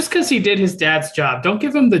 Just because he did his dad's job, don't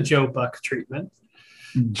give him the Joe Buck treatment.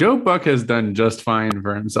 Joe Buck has done just fine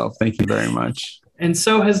for himself. Thank you very much. And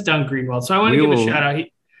so has Doug Greenwald. So I want to give a shout out.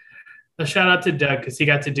 A shout out to Doug because he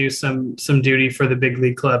got to do some duty for the big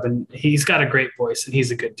league club, and he's got a great voice and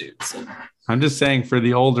he's a good dude. So. I'm just saying for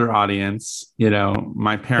the older audience,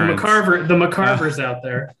 my parents, the McCarvers out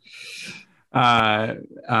there. Hank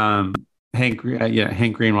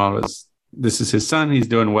Greenwald this is his son. He's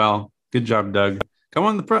doing well. Good job, Doug. Come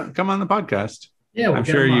on the podcast. Yeah, I'm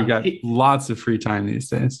sure you've got lots of free time these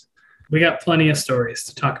days. We got plenty of stories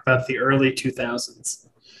to talk about the early 2000s.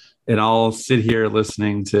 And I'll sit here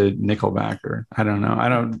listening to Nickelback, or I don't know.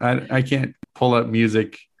 I can't pull up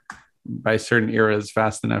music by certain eras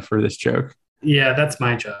fast enough for this joke. Yeah, that's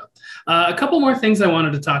my job. A couple more things I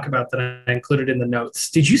wanted to talk about that I included in the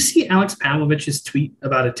notes. Did you see Alex Pavlovich's tweet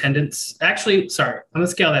about attendance? Actually, sorry, I'm going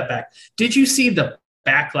to scale that back. Did you see the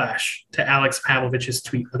backlash to Alex Pavlovich's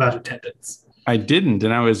tweet about attendance? I didn't,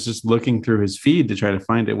 and I was just looking through his feed to try to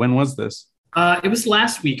find it. When was this? It was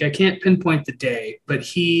last week. I can't pinpoint the day, but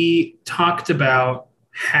he talked about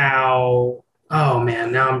how. Oh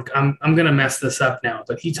man, now I'm gonna mess this up now.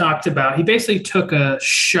 But he basically took a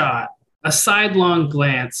sidelong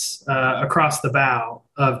glance across the bow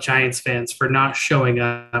of Giants fans for not showing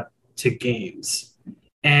up to games,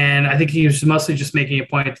 and I think he was mostly just making a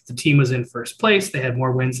point that the team was in first place. They had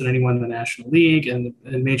more wins than anyone in the National League and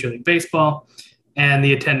Major League Baseball, and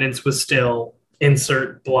the attendance was still.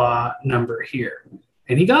 Insert blah number here.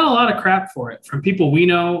 And he got a lot of crap for it from people we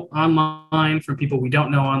know online, from people we don't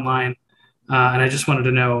know online. And I just wanted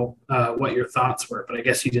to know what your thoughts were, but I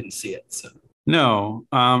guess you didn't see it. So no,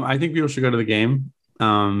 I think people should go to the game.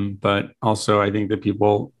 But also I think that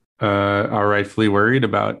people are rightfully worried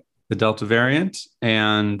about the Delta variant,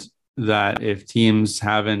 and that if teams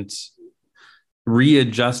haven't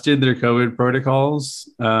readjusted their COVID protocols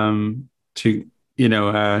to,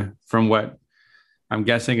 from what I'm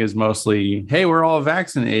guessing is mostly, hey, we're all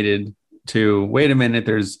vaccinated, to wait a minute,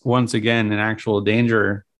 there's once again an actual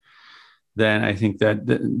danger, then I think that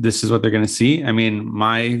this is what they're going to see. I mean,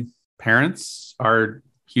 my parents are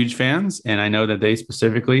huge fans, and I know that they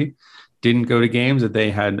specifically didn't go to games that they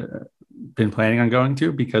had been planning on going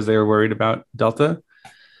to because they were worried about Delta.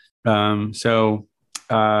 So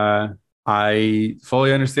I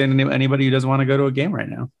fully understand anybody who doesn't want to go to a game right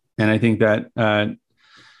now. And I think that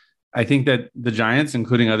the Giants,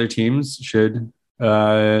 including other teams, should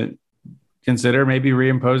consider maybe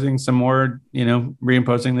reimposing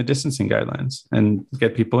the distancing guidelines and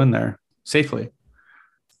get people in there safely.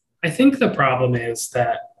 I think the problem is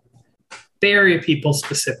that Bay Area people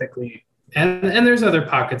specifically, and there's other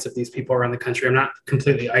pockets of these people around the country. I'm not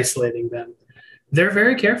completely isolating them. They're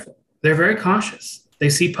very careful. They're very cautious. They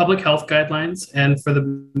see public health guidelines and for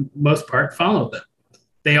the most part follow them.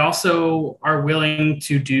 They also are willing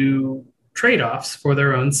to do trade-offs for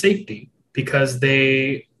their own safety because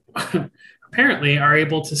they apparently are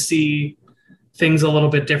able to see things a little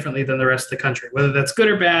bit differently than the rest of the country. Whether that's good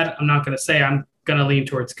or bad, I'm not going to say. I'm going to lean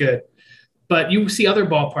towards good. But you see other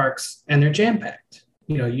ballparks and they're jam-packed.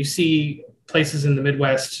 You see places in the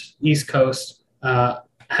Midwest, East Coast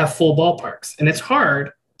have full ballparks. And it's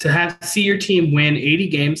hard to see your team win 80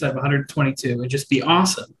 games out of 122 and just be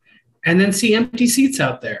awesome. And then see empty seats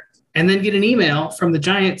out there. And then get an email from the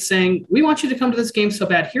Giants saying, we want you to come to this game so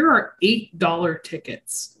bad. Here are $8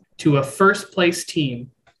 tickets to a first-place team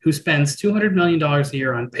who spends $200 million a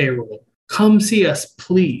year on payroll. Come see us,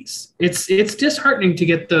 please. It's disheartening to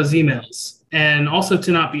get those emails and also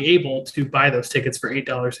to not be able to buy those tickets for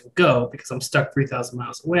 $8 and go because I'm stuck 3,000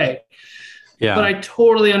 miles away. Yeah. But I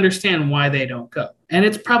totally understand why they don't go. And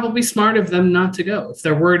it's probably smart of them not to go. If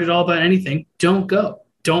they're worried at all about anything, don't go.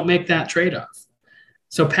 Don't make that trade-off.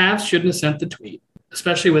 So Pavs shouldn't have sent the tweet,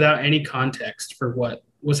 especially without any context for what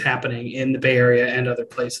was happening in the Bay Area and other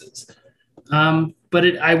places.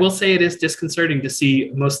 But I will say it is disconcerting to see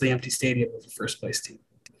a mostly empty stadium of the first place team.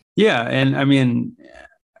 Yeah, and I mean,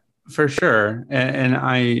 for sure.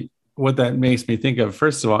 And what that makes me think of,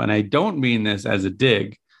 first of all, and I don't mean this as a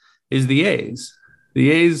dig, is the A's.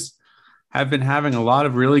 The A's have been having a lot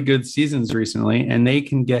of really good seasons recently, and they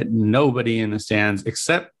can get nobody in the stands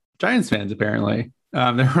except Giants fans, apparently.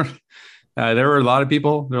 There were a lot of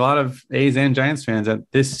people, there were a lot of A's and Giants fans at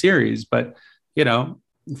this series, but,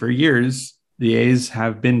 for years, the A's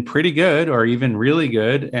have been pretty good or even really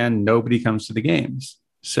good, and nobody comes to the games.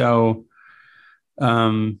 So,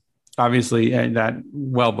 obviously, that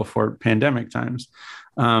well before pandemic times.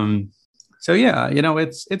 So, yeah,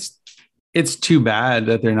 it's too bad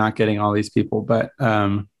that they're not getting all these people, but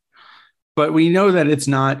we know that it's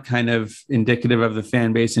not kind of indicative of the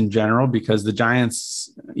fan base in general because the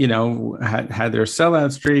Giants, had their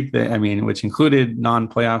sellout streak, which included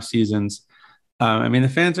non-playoff seasons.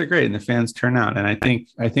 The fans are great and the fans turn out. And I think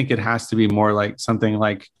it has to be more like something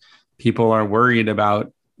like people are worried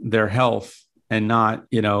about their health and not,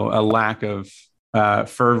 a lack of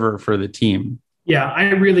fervor for the team. Yeah, I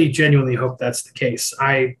really genuinely hope that's the case.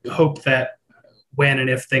 I hope that when and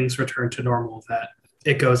if things return to normal, that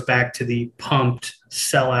it goes back to the pumped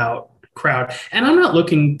sellout crowd. And I'm not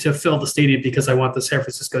looking to fill the stadium because I want the San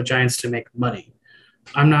Francisco Giants to make money.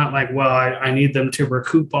 I'm not like, well, I need them to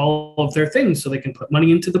recoup all of their things so they can put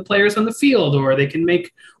money into the players on the field or they can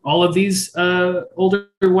make all of these older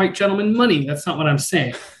white gentlemen money. That's not what I'm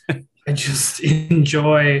saying. I just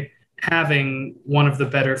enjoy having one of the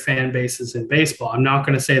better fan bases in baseball. I'm not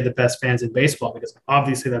going to say the best fans in baseball because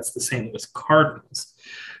obviously that's the St. Louis Cardinals.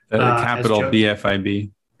 The capital BFIB.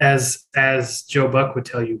 As Joe Buck would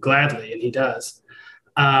tell you gladly, and he does.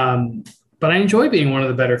 But I enjoy being one of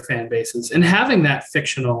the better fan bases and having that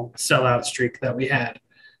fictional sellout streak that we had.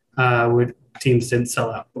 With teams didn't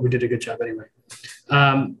sell out, but we did a good job anyway.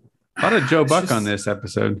 A lot of Joe Buck on this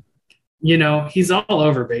episode. He's all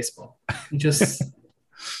over baseball. He just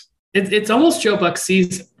it's almost Joe Buck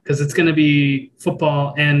season because it's going to be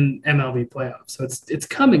football and MLB playoffs. So it's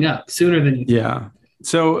coming up sooner than you think. Yeah.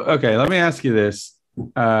 So, okay, let me ask you this.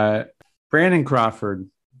 Brandon Crawford,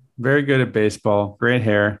 very good at baseball, great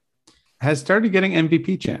hair, has started getting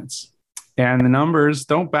MVP chance. And the numbers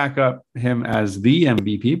don't back up him as the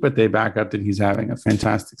MVP, but they back up that he's having a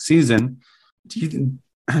fantastic season. Do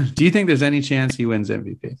you think there's any chance he wins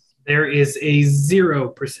MVP? There is a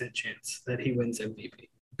 0% chance that he wins MVP.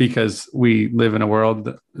 Because we live in a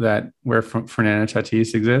world where Fernando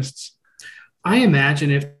Tatis exists? I imagine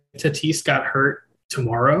if Tatis got hurt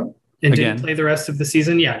tomorrow and didn't play the rest of the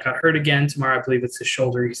season, got hurt again tomorrow, I believe it's his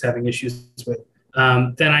shoulder he's having issues with,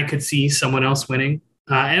 then I could see someone else winning.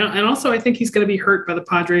 And also I think he's going to be hurt by the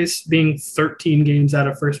Padres being 13 games out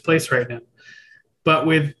of first place right now. But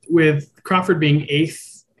with Crawford being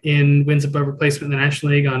 8th in wins above replacement in the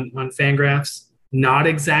National League on Fangraphs, not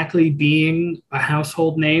exactly being a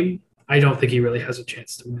household name, I don't think he really has a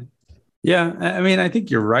chance to win. Yeah, I think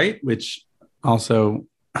you're right, which also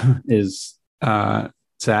is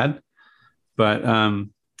sad. But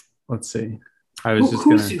let's see. I was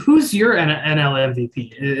just who's your NL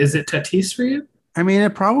MVP? Is it Tatis for you? I mean,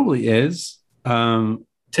 it probably is.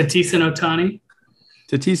 Tatis and Ohtani.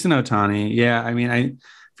 Tatis and Ohtani. Yeah. I mean, I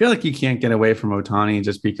feel like you can't get away from Ohtani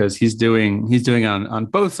just because he's doing on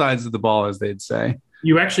both sides of the ball, as they'd say.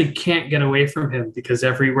 You actually can't get away from him because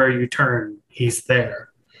everywhere you turn, he's there.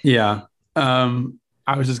 Yeah.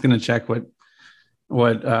 I was just going to check what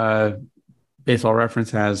Baseball Reference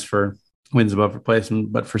has for wins above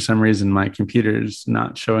replacement, but for some reason my computer's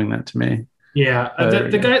not showing that to me. Yeah.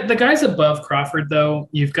 The guys above Crawford, though,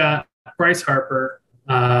 you've got Bryce Harper.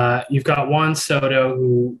 You've got Juan Soto,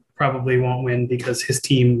 who probably won't win because his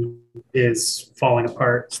team is falling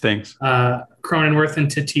apart. Stinks. Cronenworth and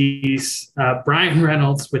Tatis, Brian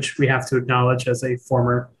Reynolds, which we have to acknowledge as a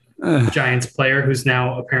former Giants player who's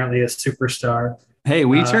now apparently a superstar. Hey,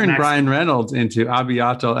 we turned Brian Reynolds into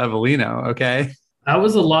Abiato Evelino, okay? That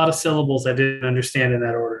was a lot of syllables I didn't understand in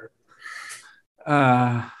that order.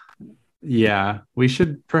 Yeah, we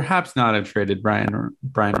should perhaps not have traded Brian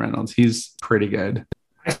Reynolds. He's pretty good.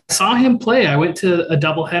 I saw him play. I went to a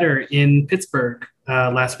doubleheader in Pittsburgh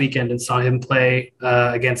last weekend and saw him play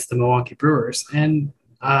against the Milwaukee Brewers, and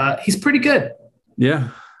he's pretty good. Yeah.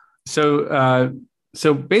 So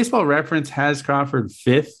Baseball Reference has Crawford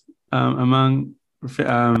fifth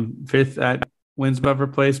fifth at wins above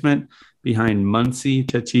replacement, behind Muncy,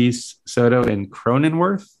 Tatis, Soto, and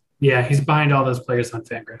Cronenworth. Yeah, he's behind all those players on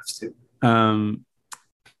Fangraphs too.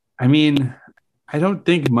 I mean, I don't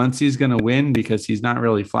think Muncy's going to win because he's not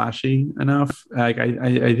really flashy enough. Like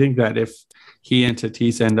I think that if he and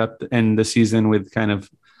Tatis end the season with kind of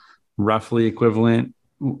roughly equivalent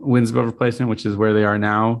wins above replacement, which is where they are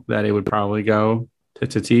now, that it would probably go to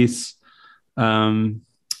Tatis.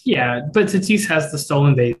 Yeah, but Tatis has the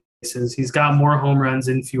stolen bases. He's got more home runs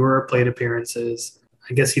and fewer plate appearances.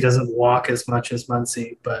 I guess he doesn't walk as much as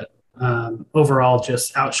Muncy, but overall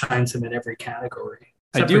just outshines him in every category.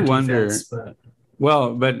 I do wonder.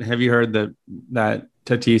 But have you heard that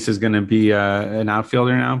Tatis is going to be an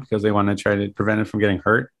outfielder now because they want to try to prevent him from getting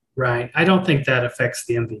hurt? Right. I don't think that affects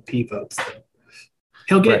the MVP votes, though.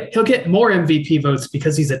 He'll get more MVP votes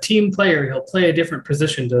because he's a team player. He'll play a different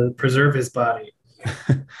position to preserve his body.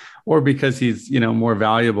 Or because he's, more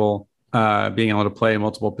valuable being able to play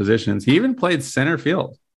multiple positions. He even played center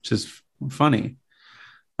field, which is funny.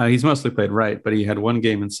 He's mostly played right, but he had one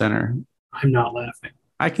game in center. I'm not laughing.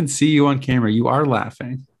 I can see you on camera. You are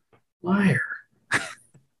laughing. Liar.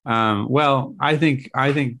 Well, I think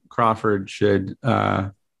Crawford should.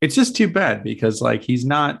 It's just too bad because he's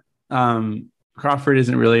not. Crawford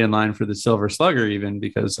isn't really in line for the Silver Slugger even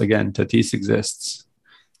because again Tatis exists.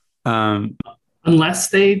 Unless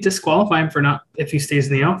they disqualify him if he stays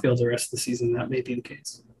in the outfield the rest of the season, that may be the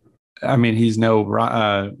case. I mean, he's no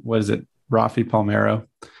what is it, Rafi Palmeiro.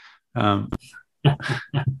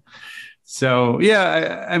 So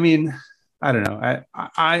yeah, I mean, I don't know.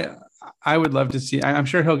 I would love to see. I'm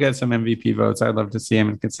sure he'll get some MVP votes. I'd love to see him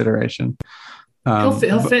in consideration.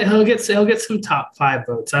 He'll get some top 5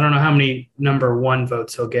 votes. I don't know how many number 1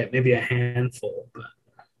 votes he'll get. Maybe a handful, but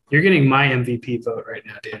you're getting my MVP vote right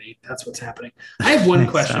now, Danny. That's what's happening. I have one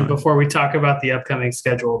question before we talk about the upcoming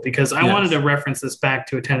schedule because I wanted to reference this back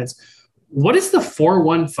to attendance. What is the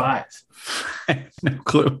 415? I have no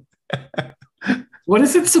clue. What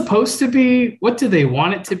is it supposed to be? What do they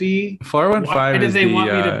want it to be? 415 is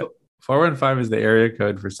 415 is the area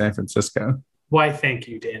code for San Francisco. Why, thank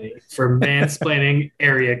you, Danny, for mansplaining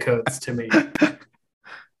area codes to me.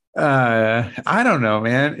 I don't know,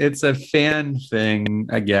 man. It's a fan thing,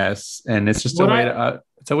 I guess, and it's just a way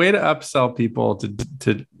to upsell people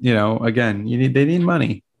to again, they need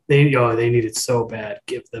money. They need it so bad.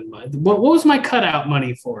 Give them money. What was my cutout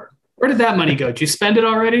money for? Where did that money go? Did you spend it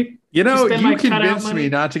already? You convinced me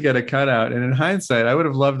not to get a cutout, and in hindsight, I would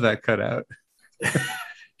have loved that cutout.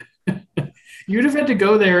 You'd have had to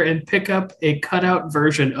go there and pick up a cutout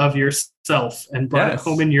version of yourself and brought it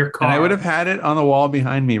home in your car. And I would have had it on the wall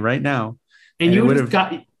behind me right now. And you would have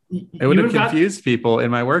confused people in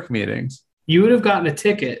my work meetings. You would have gotten a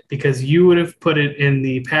ticket because you would have put it in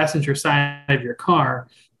the passenger side of your car,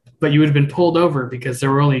 but you would have been pulled over because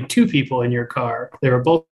there were only 2 people in your car. They were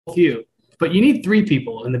both you. But you need 3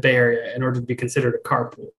 people in the Bay Area in order to be considered a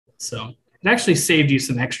carpool. So it actually saved you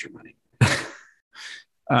some extra money.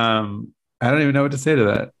 I don't even know what to say to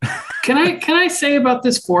that. Can I say about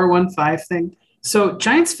this 415 thing? So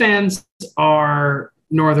Giants fans are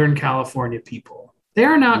Northern California people. They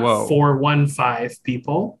are not 415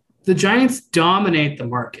 people. The Giants dominate the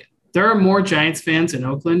market. There are more Giants fans in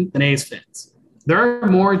Oakland than A's fans. There are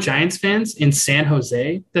more Giants fans in San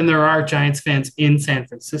Jose than there are Giants fans in San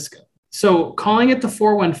Francisco. So calling it the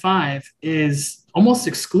 415 is almost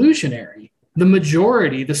exclusionary.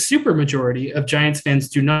 The super majority of Giants fans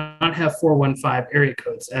do not have 415 area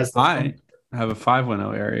codes as the I have a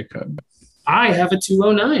 510 area code. I have a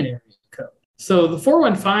 209 area code. So the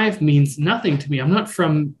 415 means nothing to me. I'm not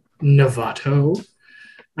from Novato.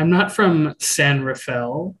 I'm not from San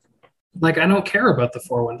Rafael. Like, I don't care about the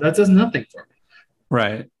 415. That does nothing for me.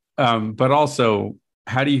 Right. But also,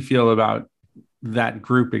 how do you feel about that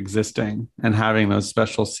group existing and having those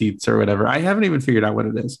special seats or whatever? I haven't even figured out what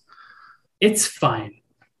it is. It's fine.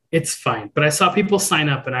 It's fine. But I saw people sign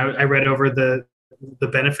up and I read over the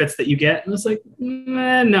benefits that you get. And I was like,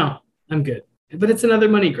 no, I'm good. But it's another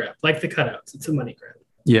money grab, like the cutouts. It's a money grab.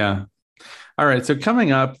 Yeah. All right. So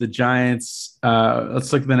coming up, the Giants,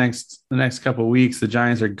 let's look at the next couple of weeks. The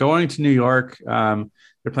Giants are going to New York.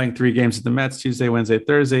 They're playing 3 games at the Mets, Tuesday, Wednesday,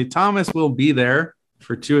 Thursday. Thomas will be there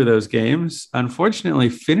for 2 of those games. Unfortunately,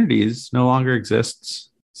 Finnerty's no longer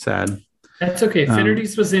exists. Sad. That's okay.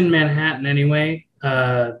 Finnerty's was in Manhattan anyway.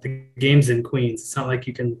 The game's in Queens. It's not like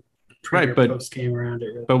you can post game around it.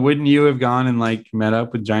 Really. But wouldn't you have gone and like met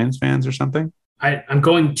up with Giants fans or something? I'm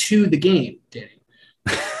going to the game, Danny.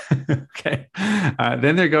 Okay.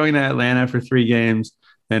 Then they're going to Atlanta for 3 games,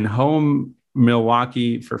 then home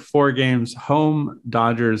Milwaukee for 4 games, home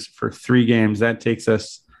Dodgers for 3 games. That takes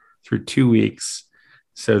us through 2 weeks.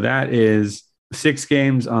 So that is 6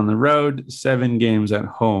 games on the road, 7 games at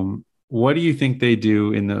home. What do you think they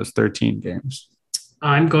do in those 13 games?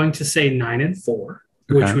 I'm going to say 9-4,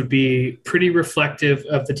 which would be pretty reflective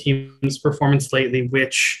of the team's performance lately,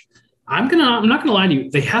 which I'm not going to lie to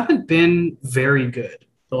you. They haven't been very good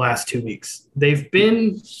the last 2 weeks. They've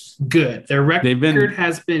been good. Their record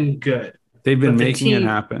has been good. They've been making it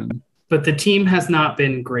happen. But the team has not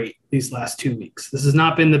been great these last 2 weeks. This has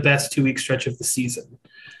not been the best 2-week stretch of the season.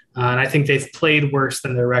 And I think they've played worse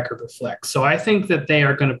than their record reflects. So I think that they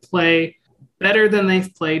are going to play better than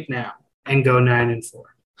they've played now and go 9-4.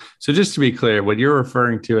 So just to be clear, what you're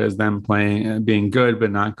referring to as them playing, being good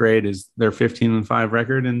but not great, is their 15-5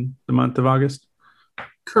 record in the month of August?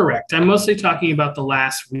 Correct. I'm mostly talking about the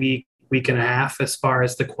last week and a half as far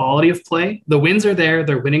as the quality of play. The wins are there.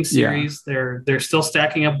 They're winning series. Yeah. They're still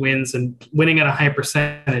stacking up wins and winning at a high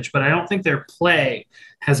percentage, but I don't think their play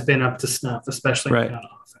has been up to snuff, especially on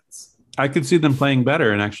offense. I could see them playing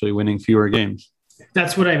better and actually winning fewer games.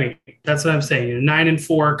 That's what I mean. That's what I'm saying.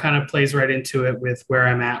 9-4 kind of plays right into it with where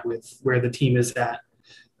I'm at with where the team is at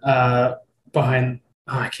behind.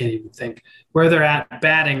 I can't even think where they're at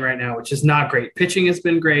batting right now, which is not great. Pitching has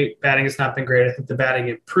been great. Batting has not been great. I think the batting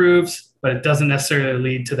improves, but it doesn't necessarily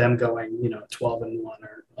lead to them going, 12-1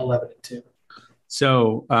 or 11-2.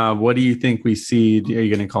 So what do you think we see? Are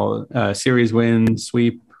you going to call it a series win,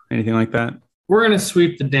 sweep, anything like that? We're going to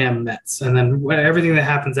sweep the damn Mets. And then everything that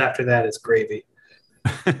happens after that is gravy.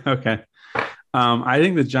 Okay. I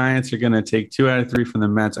think the Giants are going to take 2 out of 3 from the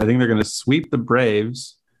Mets. I think they're going to sweep the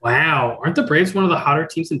Braves. Wow. Aren't the Braves one of the hotter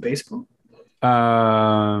teams in baseball?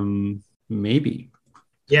 Maybe.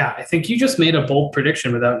 Yeah, I think you just made a bold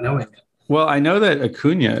prediction without knowing it. Well, I know that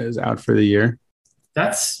Acuna is out for the year.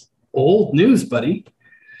 That's old news, buddy.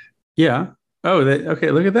 Yeah. Oh, okay.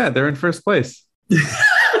 Look at that. They're in first place. No,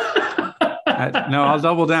 I'll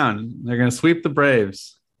double down. They're going to sweep the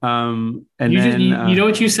Braves. And you know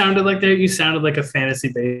what you sounded like there? You sounded like a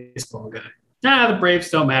fantasy baseball guy. The Braves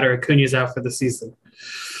don't matter. Acuna's out for the season.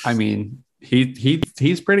 I mean,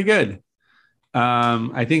 he's pretty good.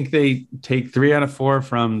 I think they take 3 out of 4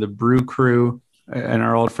 from the Brew Crew and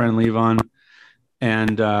our old friend Levon,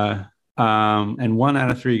 and 1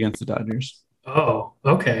 out of 3 against the Dodgers. Oh,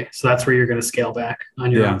 okay. So that's where you're going to scale back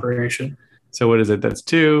on your operation. So what is it? That's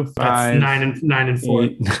 2, 5, that's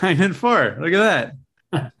 9-4. 9-4. Look at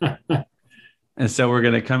that. And so we're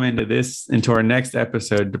going to come into our next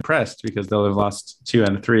episode depressed because they'll have lost 2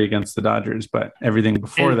 out of 3 against the Dodgers, but everything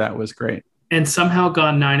before that was great. And somehow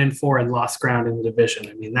gone 9-4 and lost ground in the division.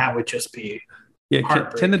 I mean, that would just be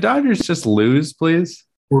Can the Dodgers just lose, please?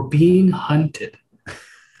 We're being hunted.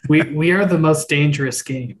 We are the most dangerous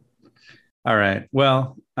game. All right.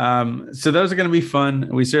 Well, so those are going to be fun.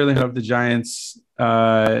 We certainly hope the Giants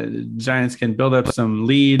can build up some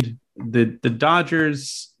lead. The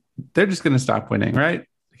Dodgers, they're just going to stop winning, right?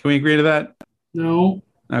 Can we agree to that? No.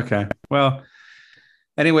 Okay. Well,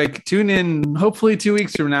 anyway, tune in hopefully 2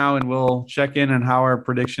 weeks from now, and we'll check in on how our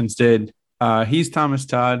predictions did. He's Thomas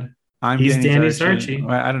Todd. He's Danny Sarchi.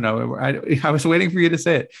 I don't know. I was waiting for you to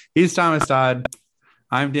say it. He's Thomas Todd.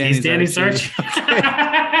 I'm Danny He's Danny Sarchi.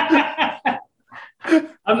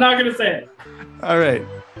 I'm not going to say it. All right.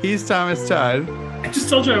 He's Thomas Todd. I just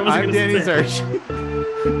told you I wasn't going to say it. I'm Danny Sarchi.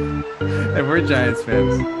 And we're Giants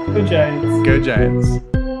fans. Go Giants. Go Giants.